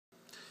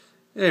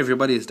Hey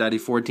everybody, it's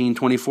Daddy14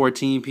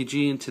 2014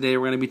 PG, and today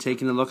we're going to be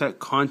taking a look at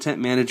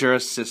Content Manager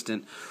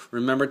Assistant.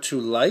 Remember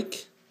to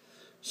like,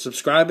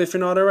 subscribe if you're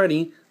not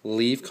already,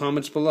 leave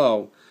comments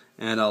below,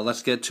 and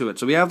let's get to it.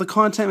 So we have the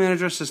Content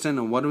Manager Assistant,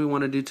 and what do we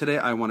want to do today?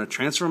 I want to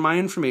transfer my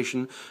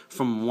information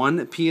from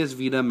one PS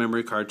Vita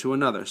memory card to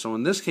another. So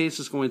in this case,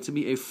 it's going to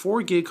be a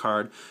 4 gig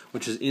card,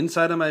 which is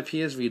inside of my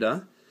PS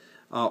Vita,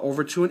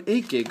 over to an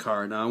 8 gig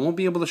card. Now I won't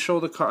be able to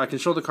show the card. I can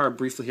show the card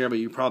briefly here, but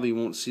you probably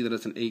won't see that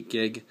it's an 8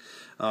 gig,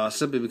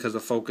 simply because the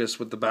focus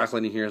with the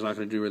backlighting here is not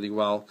going to do really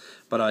well.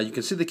 But you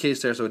can see the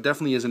case there, so it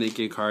definitely is an 8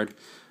 gig card.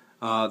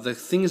 The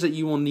things that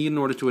you will need in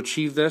order to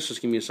achieve this,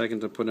 just give me a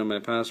second to put in my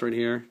password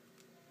here.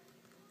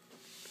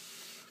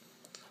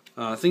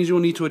 Things you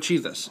will need to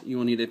achieve this. You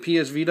will need a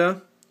PS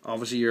Vita,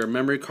 obviously your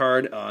memory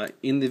card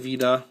in the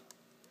Vita,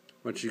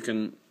 which you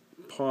can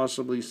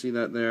possibly see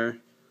that there.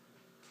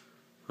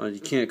 You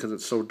can't because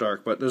it's so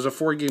dark, but there's a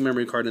 4 gig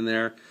memory card in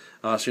there.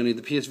 So you'll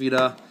need the PS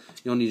Vita,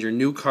 you'll need your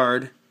new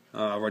card,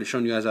 I've already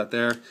shown you guys that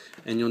there,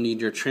 and you'll need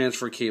your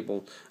transfer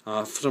cable.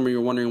 For some of you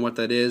are wondering what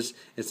that is,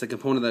 it's the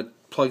component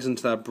that plugs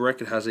into that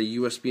brick. It has a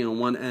USB on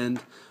one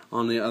end.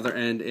 On the other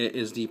end, it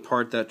is the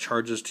part that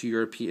charges to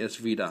your PS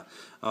Vita.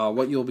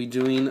 What you'll be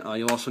doing,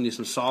 you'll also need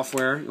some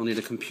software. You'll need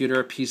a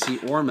computer,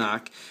 PC, or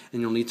Mac,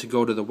 and you'll need to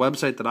go to the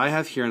website that I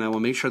have here, and I will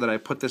make sure that I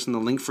put this in the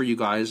link for you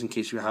guys in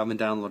case you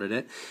haven't downloaded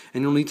it.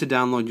 And you'll need to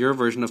download your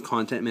version of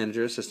Content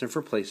Manager Assistant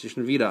for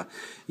PlayStation Vita.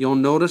 You'll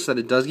notice that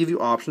it does give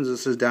you options. It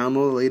says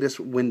download the latest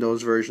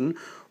Windows version,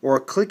 or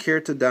click here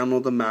to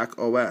download the Mac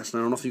OS. Now,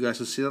 I don't know if you guys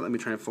can see that. Let me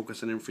try and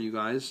focus it in for you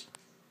guys.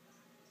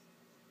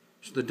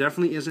 So there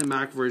definitely is a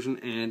Mac version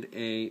and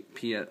a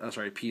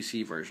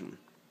PC version.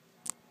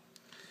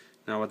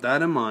 Now with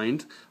that in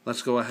mind,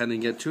 let's go ahead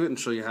and get to it and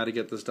show you how to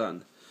get this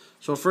done.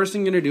 So first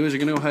thing you're going to do is you're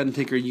going to go ahead and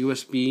take your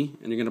USB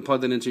and you're going to plug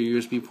that into your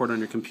USB port on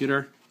your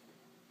computer.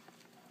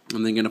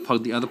 And then you're going to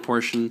plug the other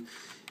portion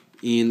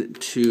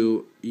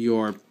into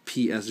your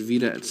PS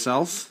Vita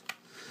itself.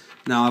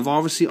 Now I've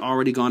obviously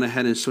already gone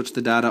ahead and switched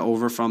the data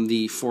over from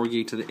the 4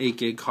 gig to the 8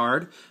 gig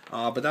card,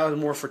 but that was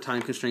more for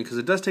time constraint because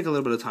it does take a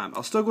little bit of time.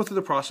 I'll still go through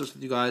the process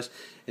with you guys.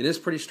 It is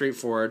pretty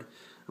straightforward.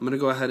 I'm going to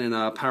go ahead and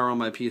power on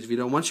my PS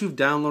Vita. Once you've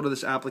downloaded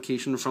this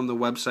application from the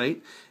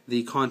website,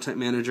 the Content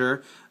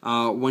Manager,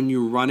 when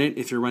you run it,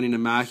 if you're running a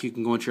Mac, you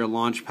can go into your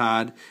launch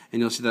pad and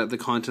you'll see that the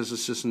Content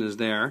Assistant is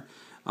there.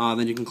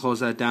 Then you can close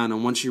that down,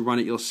 and once you run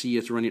it, you'll see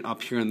it's running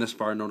up here in this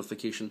bar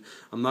notification.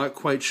 I'm not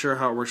quite sure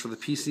how it works for the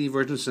PC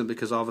version, simply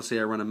because obviously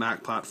I run a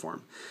Mac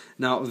platform.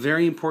 Now,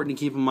 very important to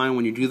keep in mind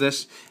when you do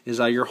this is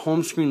your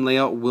home screen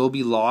layout will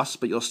be lost,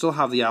 but you'll still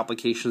have the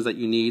applications that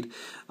you need,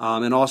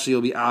 and also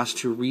you'll be asked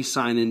to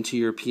re-sign into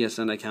your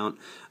PSN account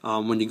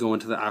when you go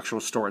into the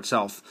actual store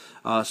itself.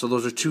 So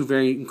those are two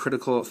very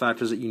critical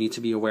factors that you need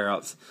to be aware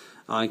of.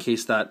 In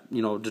case that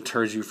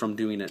deters you from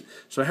doing it.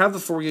 So I have the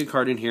 4 gig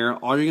card in here.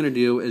 All you're going to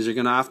do is you're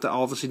going to have to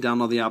obviously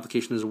download the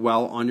application as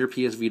well on your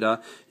PS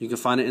Vita. You can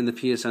find it in the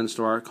PSN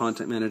store,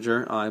 Content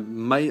Manager. I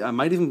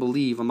might even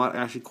believe, I'm not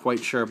actually quite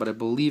sure, but I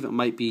believe it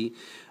might be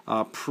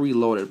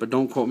preloaded. But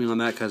don't quote me on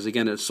that because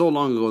again, it's so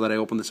long ago that I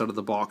opened this out of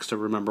the box to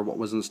remember what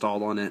was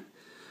installed on it.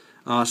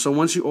 So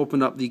once you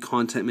open up the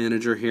Content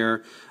Manager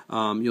here,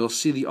 you'll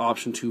see the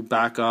option to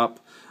back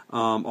up.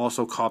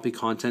 Also copy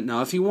content.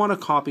 Now if you want to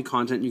copy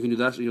content, you can do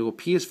that. So you'll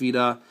go PS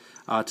Vita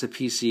to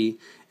PC,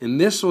 and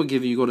this will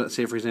give you, go to,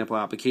 say for example,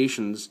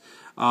 applications,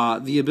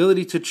 the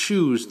ability to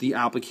choose the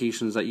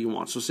applications that you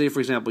want. So say for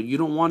example, you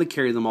don't want to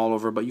carry them all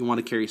over, but you want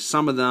to carry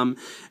some of them,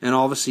 and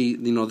obviously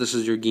this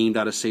is your game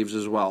data saves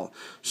as well.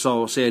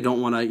 So say I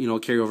don't want to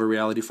carry over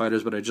Reality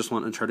Fighters, but I just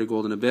want Uncharted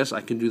Golden Abyss, I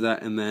can do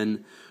that, and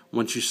then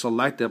once you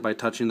select it by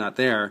touching that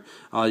there,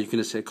 you can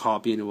just hit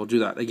copy and it will do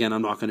that. Again,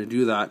 I'm not going to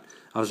do that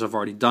as I've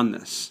already done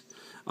this.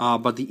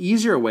 But the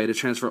easier way to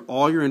transfer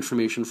all your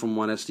information from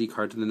one SD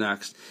card to the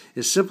next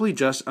is simply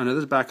just under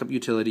this backup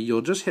utility,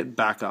 you'll just hit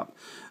backup.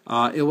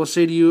 It will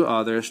say to you,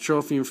 there's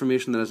trophy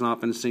information that has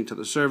not been synced to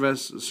the server,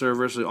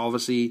 so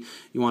obviously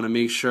you want to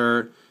make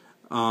sure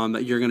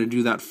that you're going to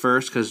do that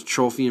first because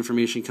trophy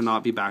information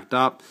cannot be backed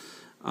up.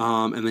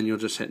 And then you'll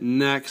just hit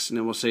next, and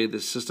it will say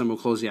the system will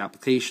close the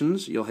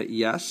applications. You'll hit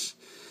yes,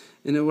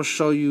 and it will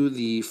show you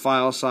the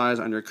file size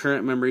on your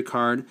current memory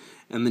card,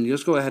 and then you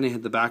just go ahead and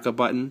hit the backup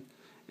button,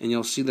 and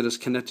you'll see that it's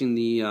connecting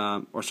the,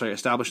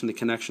 establishing the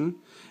connection,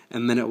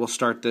 and then it will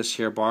start this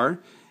here bar,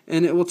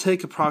 and it will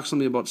take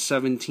approximately about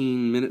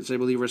 17 minutes, I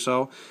believe, or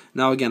so.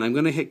 Now again, I'm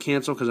going to hit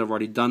cancel because I've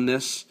already done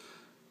this.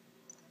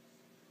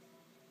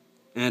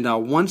 And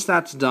once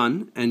that's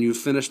done, and you've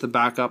finished the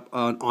backup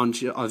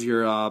of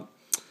your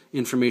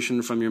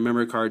information from your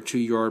memory card to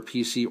your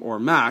PC or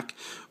Mac,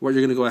 what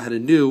you're going to go ahead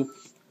and do,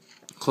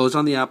 close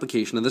on the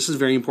application. And this is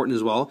very important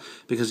as well,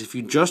 because if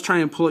you just try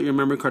and pull out your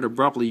memory card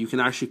abruptly, you can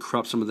actually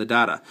corrupt some of the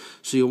data.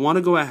 So you want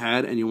to go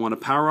ahead and you want to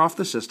power off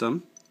the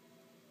system.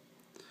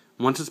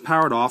 Once it's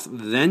powered off,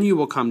 then you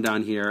will come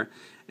down here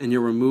and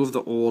you'll remove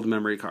the old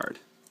memory card.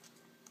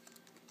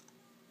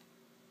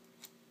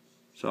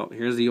 So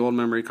here's the old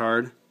memory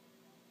card.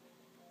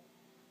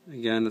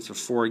 Again, it's a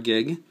 4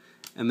 gig.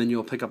 and then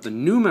you'll pick up the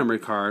new memory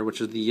card, which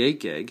is the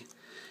 8 gig,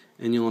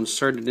 and you'll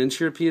insert it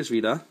into your PS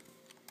Vita.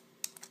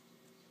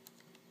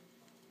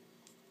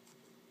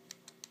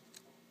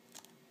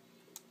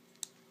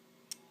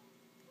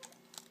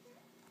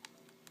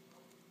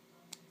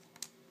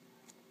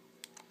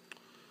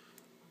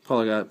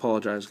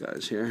 Apologize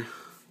guys here.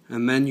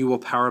 And then you will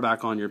power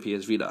back on your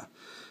PS Vita.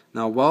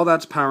 Now while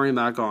that's powering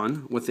back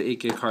on with the 8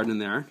 gig card in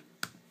there,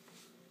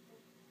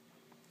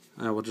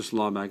 I will just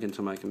log back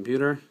into my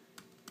computer.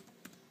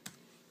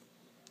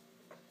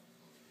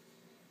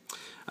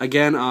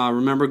 Again,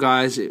 remember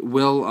guys, it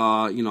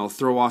will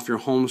throw off your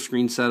home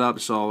screen setup,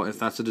 so if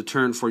that's a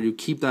deterrent for you,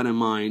 keep that in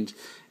mind.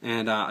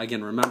 And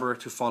again, remember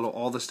to follow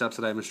all the steps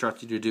that I've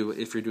instructed you to do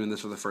if you're doing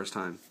this for the first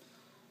time.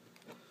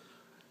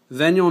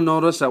 Then you'll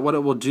notice that what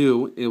it will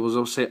do, it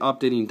will say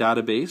updating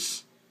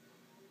database.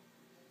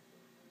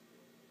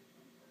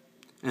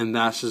 And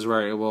that's is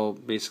where it will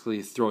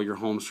basically throw your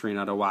home screen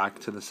out of whack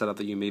to the setup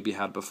that you maybe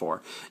had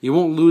before. You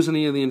won't lose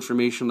any of the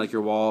information like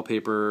your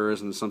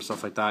wallpapers and some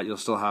stuff like that. You'll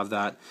still have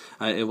that.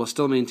 It will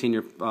still maintain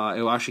your,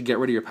 it will actually get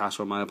rid of your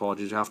password. My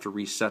apologies. You have to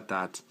reset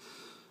that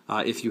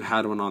if you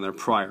had one on there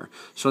prior.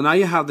 So now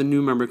you have the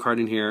new memory card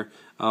in here.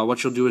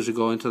 What you'll do is you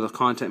go into the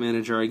content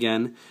manager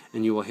again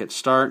and you will hit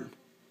start.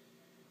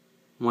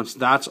 Once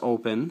that's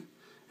open,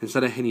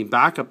 instead of hitting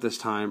backup this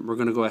time, we're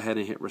going to go ahead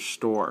and hit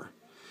restore.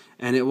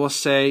 And it will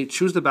say,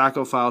 choose the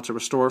backup file to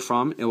restore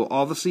from. It will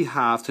obviously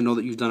have, to know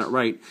that you've done it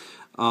right,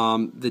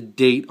 the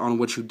date on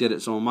which you did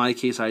it. So in my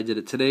case, I did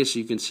it today, so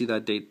you can see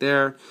that date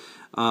there.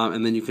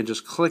 And then you can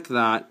just click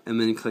that, and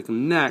then click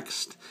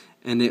next,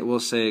 and it will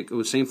say,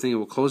 same thing, it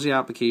will close the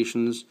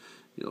applications.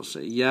 You'll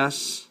say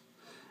yes,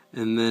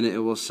 and then it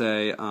will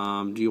say,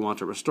 do you want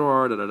to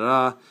restore,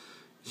 da-da-da.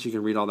 So you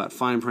can read all that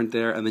fine print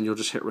there, and then you'll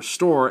just hit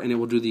restore, and it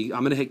will do the, I'm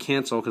going to hit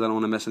cancel because I don't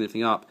want to mess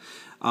anything up.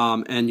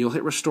 And you'll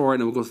hit restore,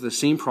 and it will go through the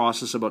same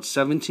process, about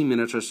 17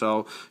 minutes or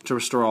so, to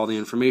restore all the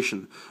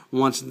information.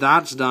 Once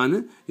that's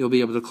done, you'll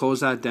be able to close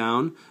that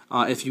down.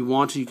 If you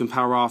want to, you can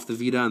power off the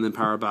Vita and then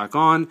power it back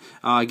on.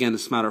 Again,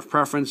 it's a matter of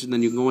preference. And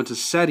then you can go into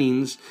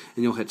settings,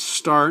 and you'll hit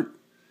start,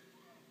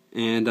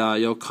 and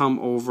you'll come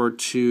over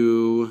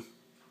to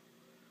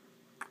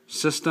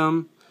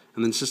system,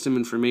 and then system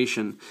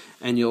information,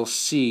 and you'll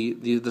see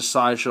the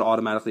size should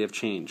automatically have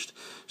changed.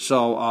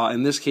 So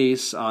in this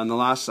case, in the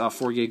last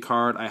 4 gig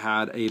card, I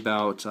had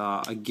about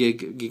a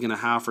gig and a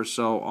half or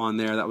so on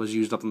there that was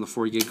used up on the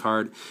 4 gig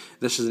card.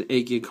 This is an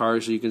 8 gig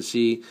card, so you can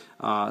see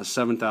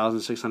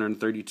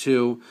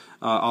 7,632.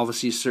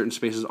 Obviously, certain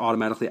spaces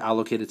automatically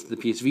allocated to the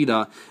PS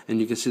Vita,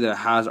 and you can see that it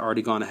has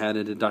already gone ahead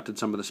and deducted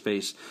some of the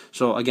space.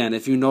 So again,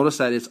 if you notice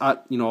that it's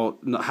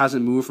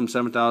hasn't moved from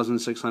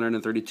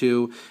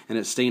 7,632 and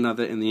it's staying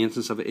in the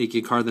instance of an 8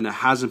 gig card, then it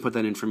hasn't put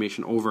that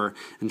information over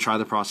and try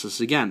the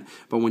process again.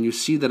 But when you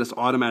see that it's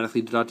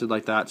automatically deducted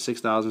like that,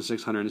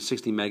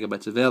 6,660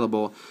 megabytes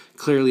available,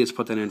 clearly it's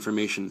put that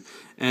information.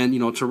 And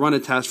to run a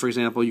test, for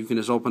example, you can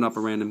just open up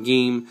a random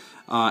game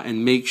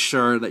and make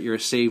sure that your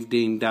saved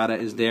data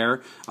is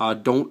there.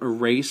 Don't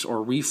erase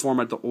or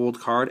reformat the old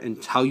card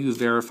until you've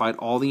verified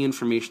all the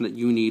information that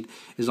you need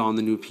is on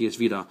the new PS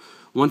Vita.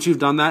 Once you've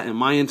done that, in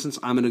my instance,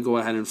 I'm going to go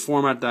ahead and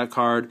format that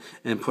card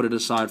and put it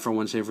aside for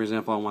when, say, for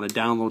example, I want to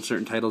download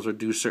certain titles or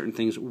do certain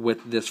things with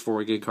this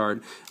 4 gig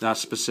card. That's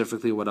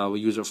specifically what I will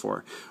use it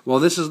for. Well,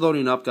 this is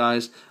loading up,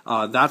 guys.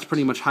 That's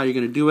pretty much how you're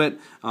going to do it.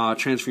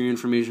 Transfer your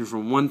information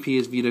from one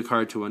PS Vita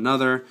card to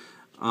another.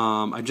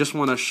 I just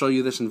want to show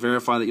you this and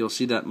verify that you'll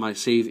see that my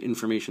save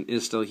information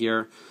is still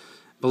here.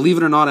 Believe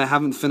it or not, I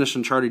haven't finished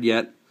Uncharted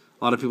yet.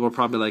 A lot of people are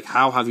probably like,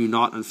 how have you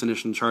not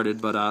unfinished Uncharted?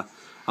 But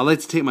I like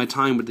to take my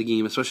time with the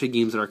game, especially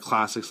games that are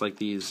classics like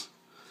these.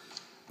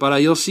 But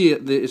you'll see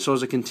it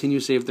shows a continue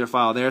save their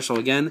file there. So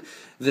again,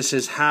 this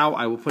is how.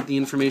 I will put the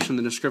information in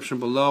the description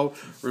below.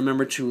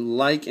 Remember to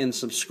like and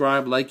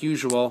subscribe like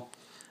usual.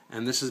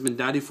 And this has been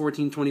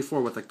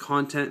Daddy1424 with the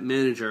Content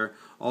Manager.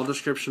 All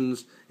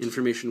descriptions,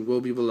 information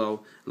will be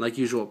below. And like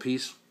usual,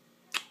 peace,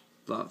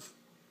 love.